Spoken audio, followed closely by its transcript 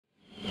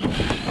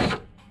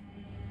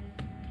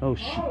Oh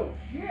shit.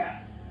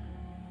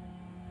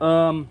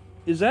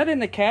 Is that in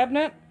the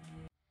cabinet?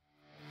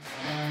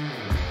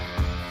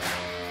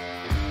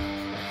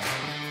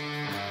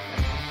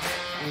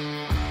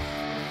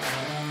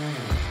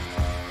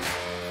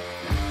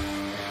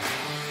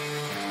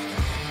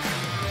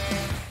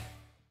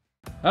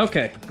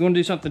 Okay, going to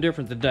do something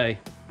different today.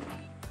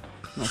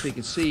 I don't know if you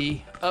can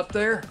see up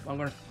there. I'm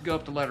going to go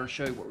up the ladder and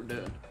show you what we're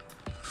doing.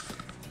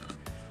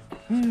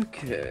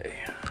 Okay.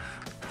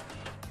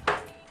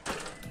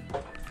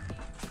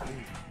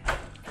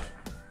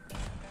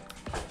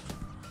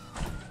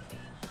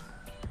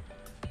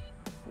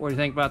 What do you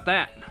think about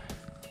that?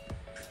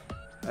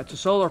 That's a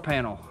solar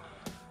panel.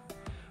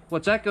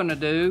 What's that going to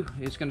do?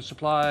 It's going to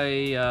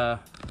supply,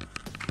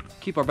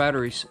 keep our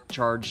batteries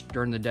charged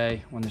during the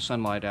day when there's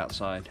sunlight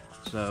outside.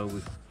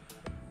 So,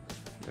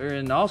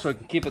 and also it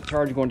can keep it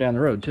charged going down the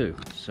road too.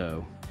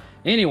 So,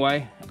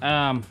 anyway,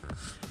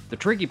 the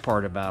tricky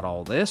part about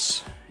all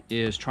this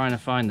is trying to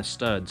find the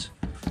studs.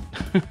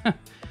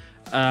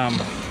 As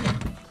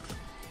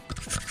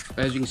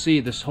you can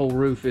see, this whole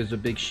roof is a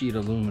big sheet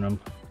of aluminum.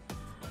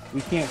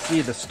 We can't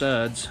see the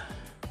studs,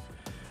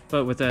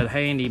 but with that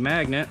handy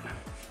magnet,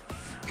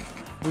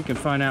 we can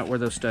find out where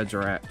those studs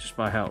are at just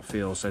by how it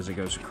feels as it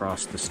goes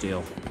across the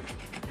steel.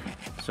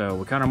 So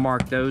we kind of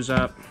mark those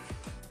up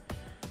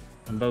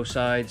on both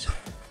sides,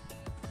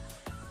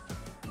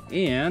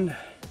 and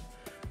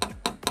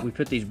we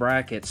put these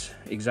brackets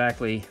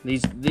exactly,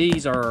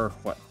 these are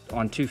what,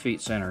 on 2 feet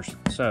centers.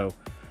 So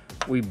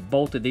we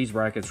bolted these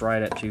brackets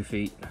right at 2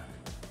 feet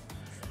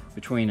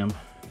between them.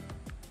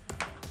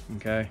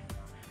 Okay,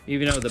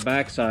 even though the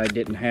back side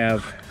didn't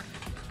have,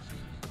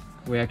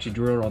 we actually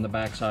drilled on the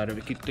back side of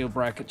it to keep the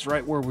brackets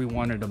right where we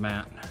wanted them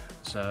at.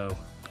 So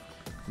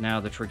now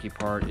the tricky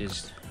part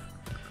is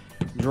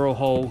drill a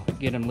hole,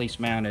 get them least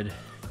mounted.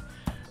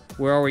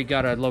 We already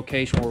got a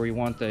location where we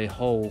want the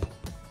hole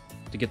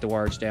to get the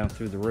wires down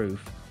through the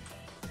roof.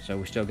 So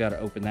we still got to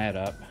open that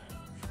up.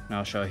 And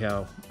I'll show you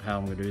how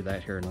I'm going to do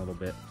that here in a little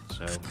bit.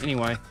 So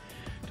anyway,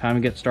 time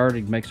to get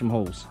started, make some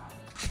holes.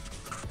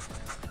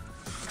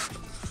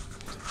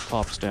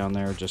 Pops down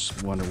there,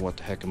 just wonder what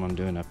the heck am I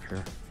doing up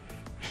here.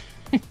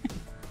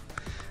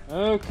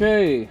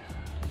 Okay,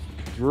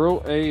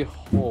 drill a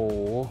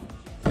hole.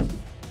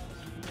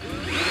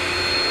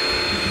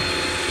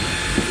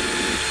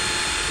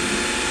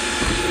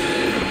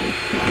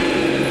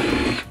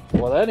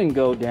 Well, that didn't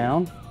go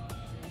down.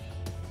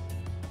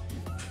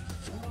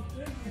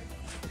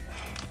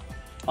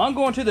 I'm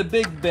going to the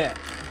big bet.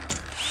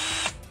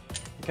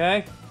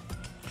 Okay,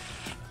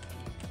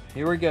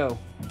 here we go.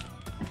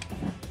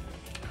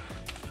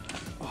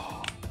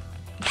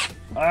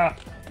 Ah.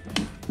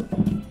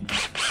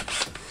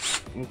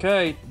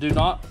 Okay, do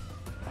not,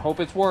 hope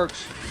it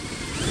works.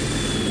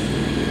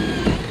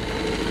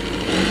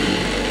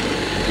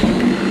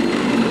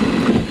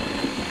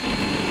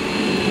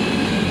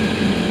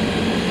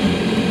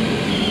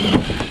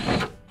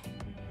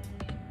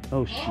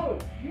 Oh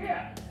shit.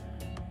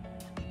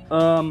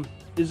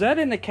 Is that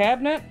in the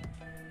cabinet?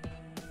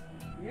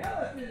 Yeah,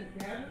 that's in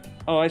the cabinet.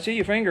 Oh, I see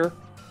your finger.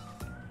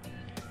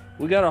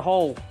 We got a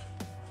hole.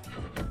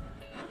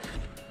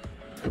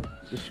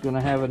 Just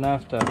gonna have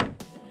enough to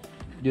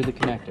do the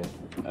connecting.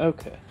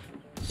 Okay.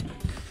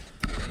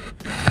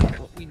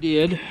 What we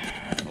did,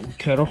 we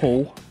cut a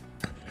hole.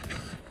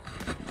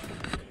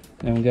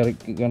 And we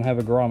gonna have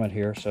a grommet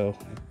here so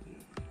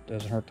it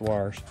doesn't hurt the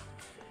wires.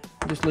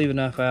 Just leave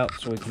enough out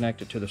so we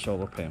connect it to the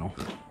solar panel.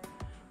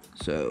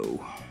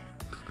 So,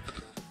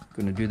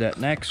 gonna do that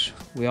next.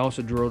 We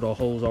also drilled our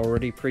holes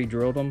already,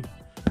 pre-drilled them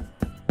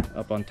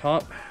up on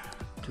top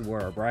to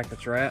where our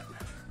brackets are at.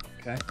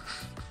 Okay.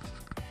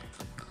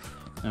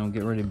 Now we'll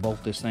get ready to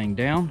bolt this thing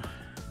down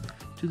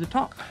to the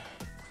top.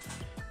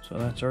 So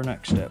that's our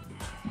next step.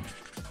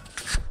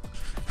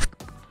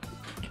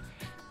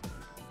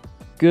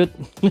 Good.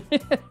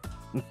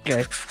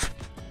 Okay.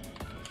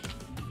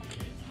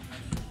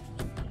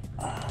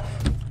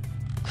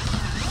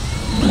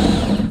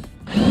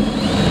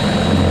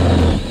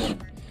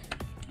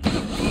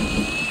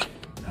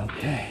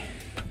 Okay.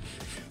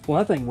 Well,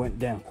 that thing went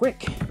down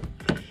quick.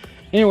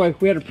 Anyway,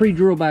 we had a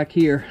pre-drill back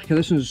here because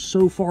this one's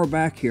so far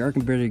back here I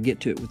can barely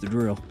get to it with the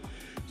drill.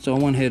 So I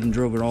went ahead and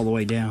drove it all the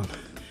way down.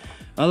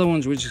 Other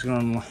ones we're just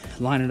gonna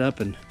line it up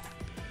and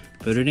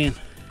put it in.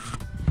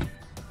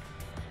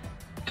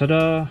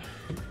 Ta-da!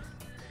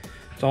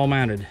 It's all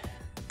mounted.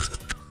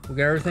 We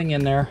got everything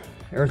in there.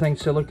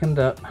 Everything's siliconed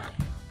up.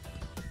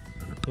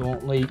 It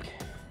won't leak.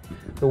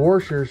 The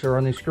washers are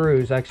on these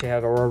screws. Actually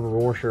have a rubber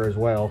washer as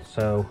well,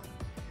 so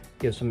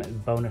gives some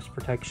bonus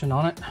protection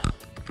on it.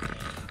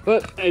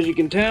 But as you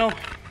can tell,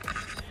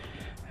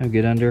 I'll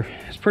get under.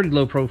 It's pretty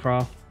low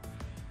profile,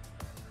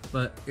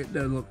 but it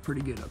does look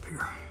pretty good up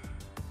here.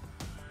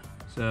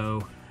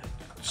 So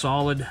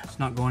solid, it's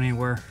not going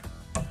anywhere.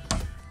 I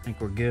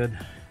think we're good.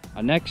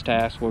 Our next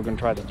task we're gonna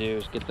try to do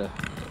is get the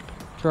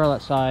trail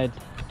outside.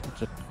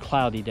 It's a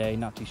cloudy day,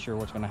 not too sure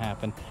what's gonna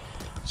happen.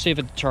 See if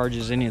it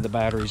charges any of the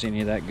batteries,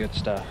 any of that good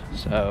stuff.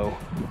 So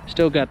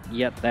still got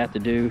yet that to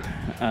do.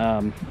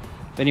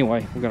 But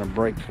anyway, we're gonna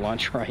break for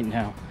lunch right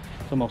now.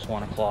 It's almost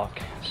 1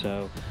 o'clock,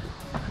 so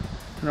I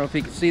don't know if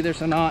you can see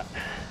this or not,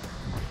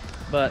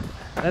 but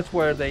that's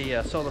where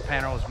the solar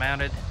panel is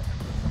mounted.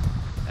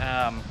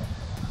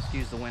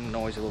 Excuse the wind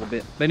noise a little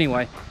bit, but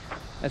anyway,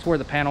 that's where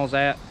the panel's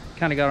at.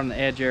 Kind of got on the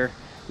edge there.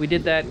 We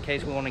did that in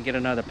case we want to get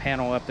another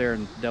panel up there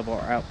and double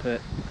our output.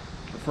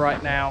 But for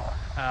right now,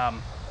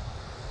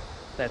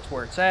 that's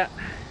where it's at.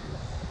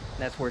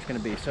 That's where it's going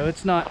to be. So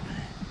it's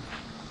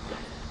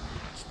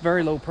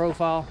very low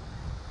profile.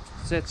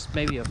 Sits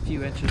maybe a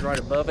few inches right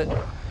above it.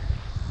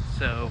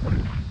 So,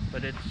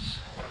 but it's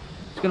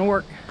going to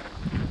work.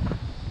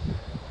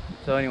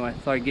 So anyway,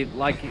 so I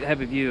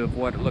have a view of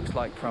what it looks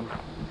like from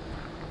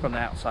the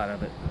outside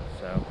of it.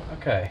 So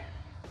okay,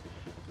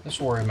 this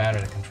is where we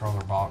mounted a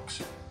controller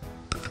box.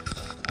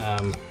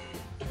 Yeah,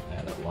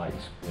 that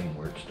light's doing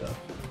weird stuff.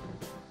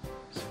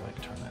 Let's see if I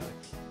can turn that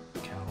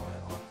count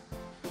light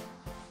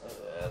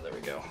on. There we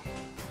go.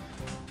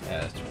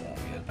 Yeah, this won't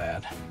be as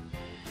bad.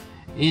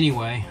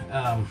 Anyway,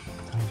 I don't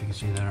know if you can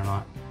see that or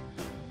not.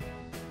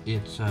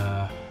 It's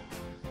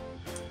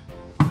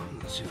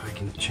let's see if I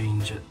can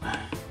change it.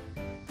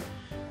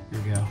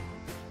 Here we go.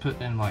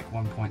 Putting in like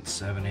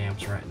 1.7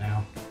 amps right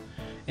now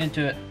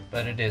into it,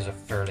 but it is a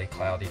fairly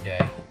cloudy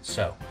day.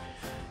 So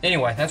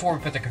anyway, that's where we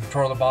put the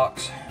controller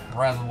box,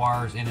 around the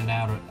wires in and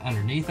out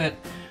underneath it.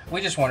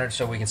 We just wanted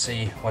so we can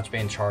see what's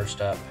being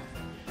charged up,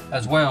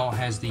 as well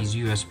as these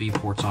USB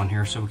ports on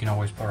here, so we can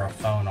always put our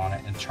phone on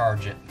it and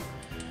charge it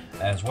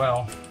as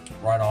well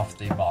right off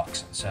the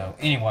box. So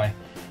anyway,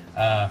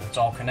 it's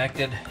all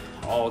connected.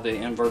 All the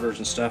inverters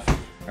and stuff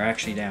are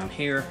actually down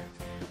here.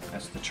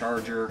 That's the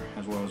charger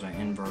as well as an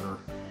inverter.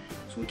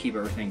 So we keep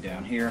everything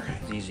down here.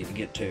 It's easy to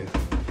get to.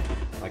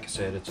 Like I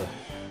said, it's a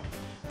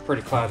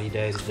pretty cloudy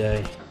day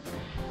today,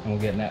 and we're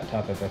getting that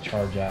type of a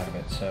charge out of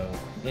it. So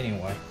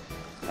anyway,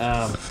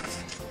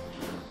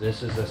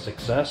 this is a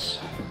success.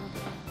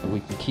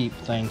 We can keep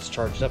things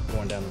charged up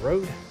going down the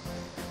road.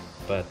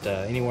 But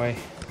anyway,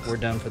 we're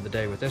done for the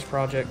day with this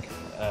project.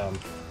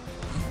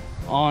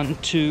 On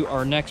to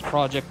our next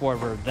project,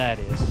 whatever that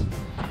is.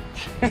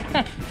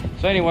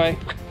 So anyway,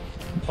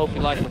 hope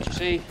you like what you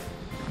see.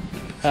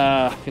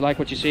 If you like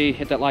what you see,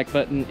 hit that like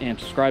button and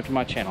subscribe to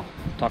my channel.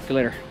 Talk to you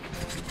later.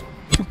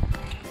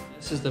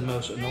 This is the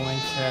most annoying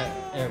cat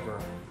ever.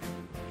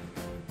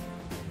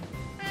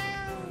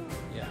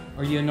 Yeah,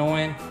 are you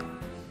annoying?